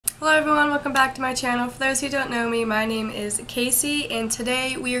Hello everyone, welcome back to my channel. For those who don't know me, my name is Casey, and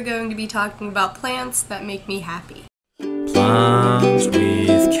today we are going to be talking about plants that make me happy. Plants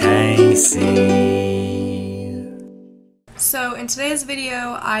with Casey. So in today's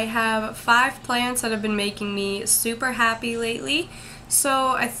video, I have 5 plants that have been making me super happy lately. So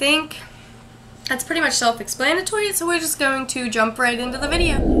I think that's pretty much self-explanatory, so we're just going to jump right into the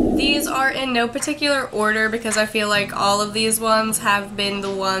video. These are in no particular order because I feel like all of these ones have been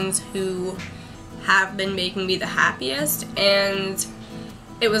the ones who have been making me the happiest, and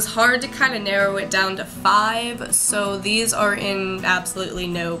it was hard to kind of narrow it down to 5, so these are in absolutely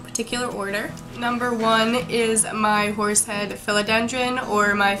no particular order. Number 1 is my horsehead philodendron,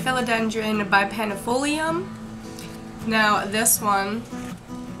 or my philodendron bipenifolium. Now this one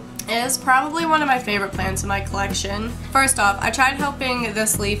is probably one of my favorite plants in my collection. First off, I tried helping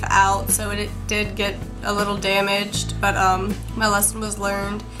this leaf out, so it did get a little damaged, but my lesson was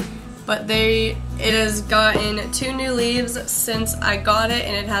learned. But it has gotten 2 new leaves since I got it,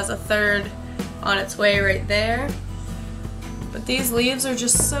 and it has a 3rd on its way right there. But these leaves are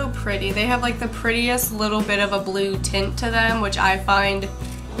just so pretty. They have like the prettiest little bit of a blue tint to them, which I find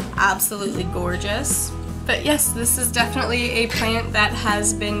absolutely gorgeous. But yes, this is definitely a plant that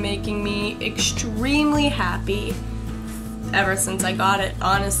has been making me extremely happy ever since I got it,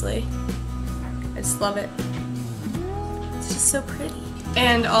 honestly. I just love it. It's just so pretty.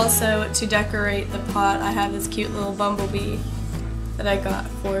 And also, to decorate the pot, I have this cute little bumblebee that I got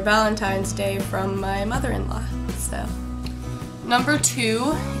for Valentine's Day from my mother-in-law. So, number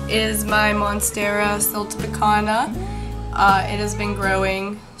 2 is my Monstera siltepecana. It has been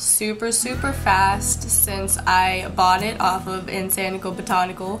growing super fast since I bought it off of Insanical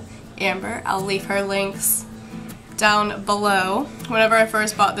Botanicals, Amber. I'll leave her links down below. Whenever I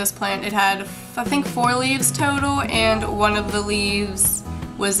first bought this plant, it had, I think, 4 leaves total, and one of the leaves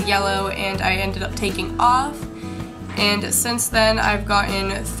was yellow and I ended up taking off. And since then I've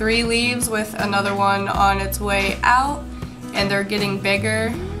gotten 3 leaves with another one on its way out, and they're getting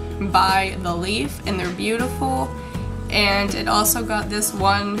bigger by the leaf and they're beautiful. And it also got this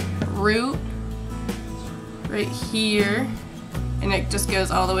one root right here, and it just goes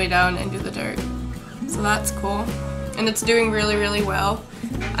all the way down into the dirt. So that's cool. And it's doing really well.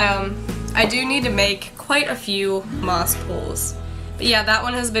 I do need to make quite a few moss pools. But yeah, that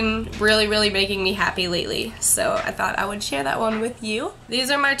one has been really making me happy lately. So I thought I would share that one with you.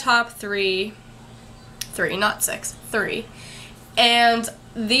 These are my top 3, not 6, 3. And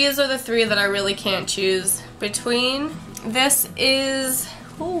these are the 3 that I really can't choose between. This is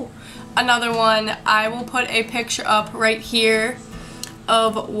another one. I will put a picture up right here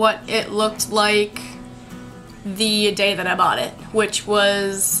of what it looked like the day that I bought it, which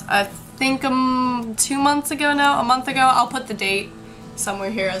was, I think, 2 months ago now, a month ago. I'll put the date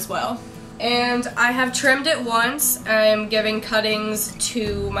somewhere here as well. And I have trimmed it once. I'm giving cuttings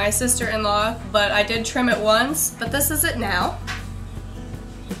to my sister-in-law, but I did trim it once, but this is it now.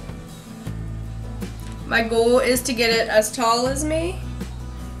 My goal is to get it as tall as me.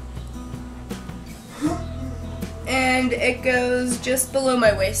 And it goes just below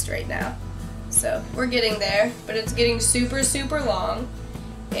my waist right now. So we're getting there, but it's getting super long.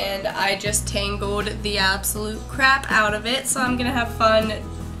 And I just tangled the absolute crap out of it, so I'm gonna have fun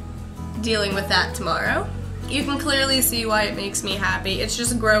dealing with that tomorrow. You can clearly see why it makes me happy. It's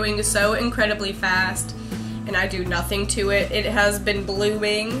just growing so incredibly fast, and I do nothing to it. It has been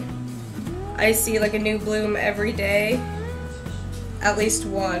blooming. I see like a new bloom every day, at least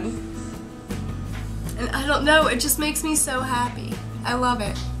one. And I don't know, it just makes me so happy. I love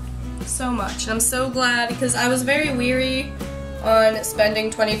it so much. And I'm so glad, because I was very weary on spending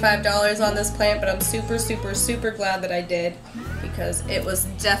 $25 on this plant, but I'm super glad that I did, because it was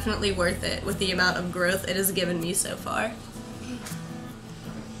definitely worth it with the amount of growth it has given me so far.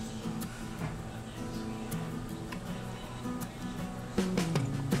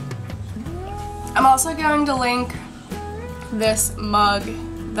 I'm also going to link this mug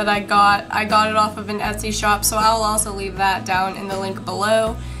that I got. I got it off of an Etsy shop, so I'll also leave that down in the link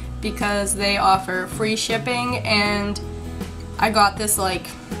below, because they offer free shipping, and I got this like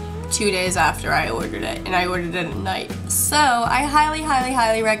 2 days after I ordered it, and I ordered it at night. So I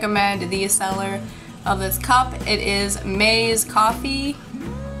highly recommend the seller of this cup. It is May's Coffee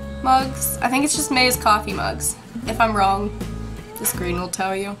Mugs. I think it's just May's Coffee Mugs. If I'm wrong, the screen will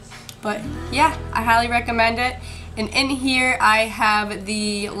tell you. But yeah, I highly recommend it. And in here I have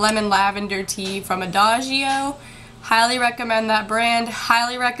the lemon lavender tea from Adagio. Highly recommend that brand,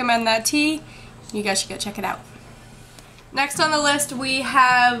 highly recommend that tea. You guys should go check it out. Next on the list we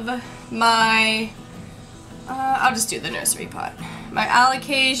have my, I'll just do the nursery pot. my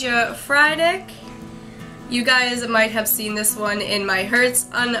Alocasia Friedic. You guys might have seen this one in my Hertz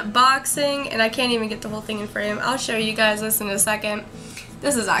unboxing, and I can't even get the whole thing in frame. I'll show you guys this in a second.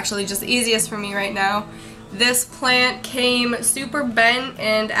 This is actually just the easiest for me right now. This plant came super bent,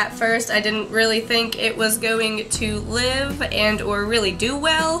 and at first I didn't really think it was going to live and or really do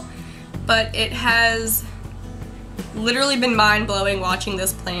well, but it has literally been mind-blowing watching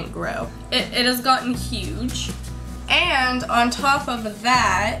this plant grow. It has gotten huge. And on top of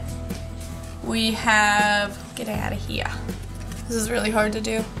that, we have, get out of here. This is really hard to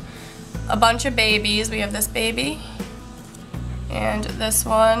do. A bunch of babies. We have this baby, and this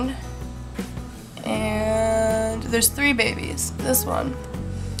one, and there's 3 babies. This one.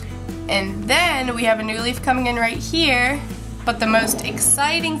 And then we have a new leaf coming in right here, but the most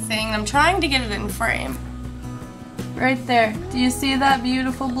exciting thing, and I'm trying to get it in frame, right there. Do you see that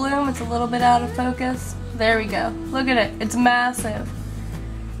beautiful bloom? It's a little bit out of focus. There we go. Look at it. It's massive.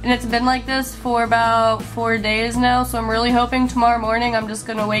 And it's been like this for about 4 days now, so I'm really hoping tomorrow morning I'm just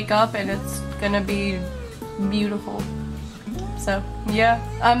gonna wake up and it's gonna be beautiful. So, yeah,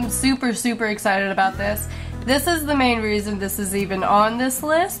 I'm super, super excited about this. This is the main reason this is even on this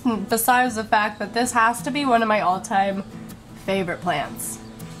list, besides the fact that this has to be one of my all-time favorite plants.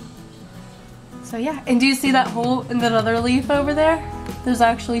 So yeah, and do you see that hole in that other leaf over there? There's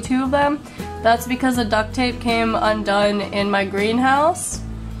actually 2 of them. That's because the duct tape came undone in my greenhouse,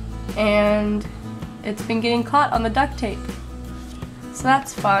 and it's been getting caught on the duct tape. So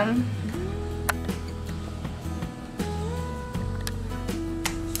that's fun.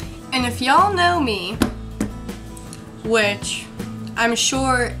 And if y'all know me, which I'm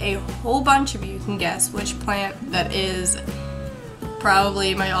sure a whole bunch of you can guess which plant that is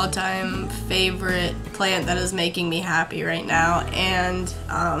probably my all-time favorite plant that is making me happy right now, and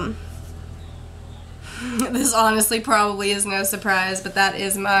this honestly probably is no surprise, but that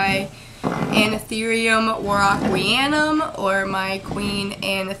is my Anthurium warocquianum, or my Queen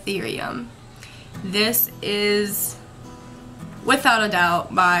Anthurium. This is without a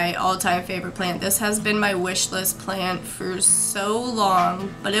doubt my all-time favorite plant. This has been my wish list plant for so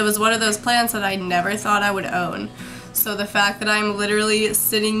long, but it was one of those plants that I never thought I would own. So the fact that I'm literally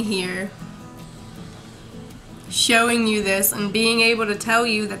sitting here showing you this and being able to tell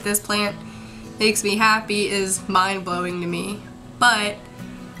you that this plant makes me happy is mind-blowing to me. But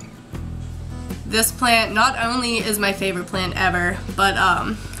this plant not only is my favorite plant ever, but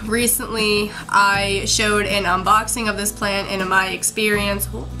recently I showed an unboxing of this plant in my experience,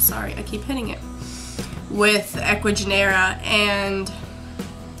 oh, sorry, I keep hitting it, with Equigenera, and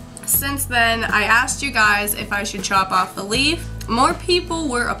since then I asked you guys if I should chop off the leaf. More people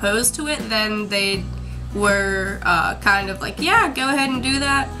were opposed to it than they were kind of like, yeah, go ahead and do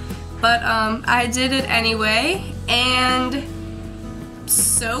that. But I did it anyway, and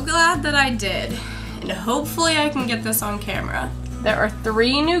so glad that I did. And hopefully I can get this on camera. There are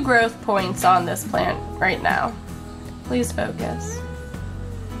 3 new growth points on this plant right now. Please focus.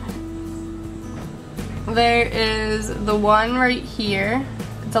 There is the one right here.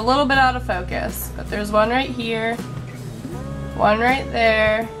 It's a little bit out of focus, but there's one right here, one right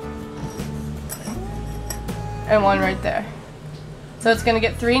there, and one right there. So it's gonna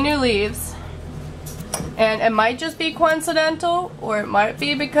get 3 new leaves, and it might just be coincidental, or it might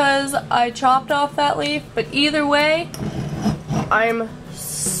be because I chopped off that leaf, but either way, I'm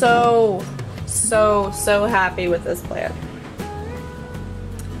so happy with this plant.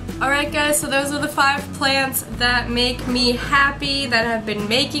 Alright guys, so those are the 5 plants that make me happy, that have been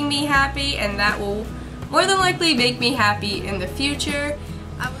making me happy, and that will more than likely make me happy in the future.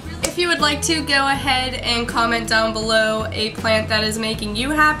 If you would like to, go ahead and comment down below a plant that is making you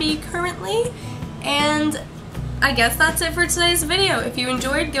happy currently. And I guess that's it for today's video. If you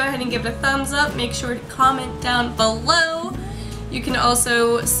enjoyed, go ahead and give it a thumbs up. Make sure to comment down below. You can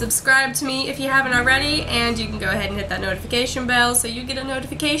also subscribe to me if you haven't already, and you can go ahead and hit that notification bell so you get a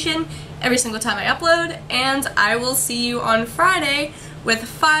notification every single time I upload. And I will see you on Friday with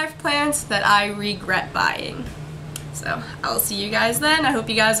 5 plants that I regret buying. So I'll see you guys then. I hope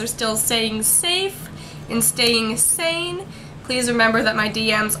you guys are still staying safe and staying sane. Please remember that my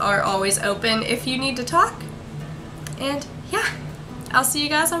DMs are always open if you need to talk. And yeah, I'll see you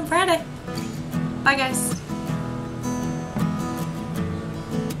guys on Friday. Bye guys.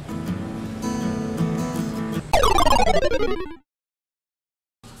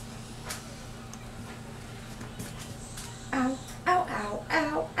 Ow, ow, ow,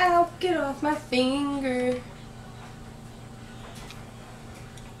 ow, ow, get off my finger.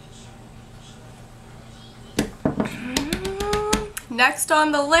 Next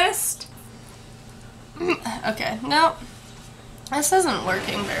on the list, okay, no, This isn't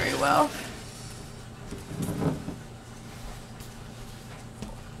working very well.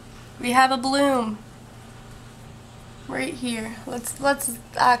 We have a bloom right here. Let's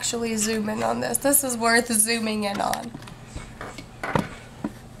actually zoom in on this. This is worth zooming in on.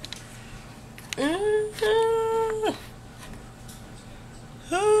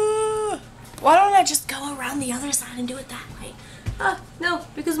 Why don't I just go around the other side and do it that way? No,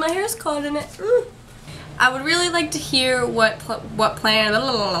 because my hair's caught in it. I would really like to hear what plant.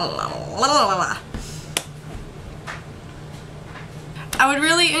 I would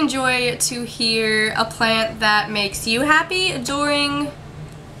really enjoy to hear a plant that makes you happy during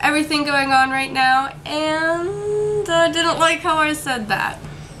everything going on right now, and I didn't like how I said that.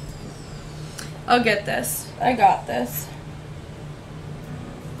 I'll get this. I got this.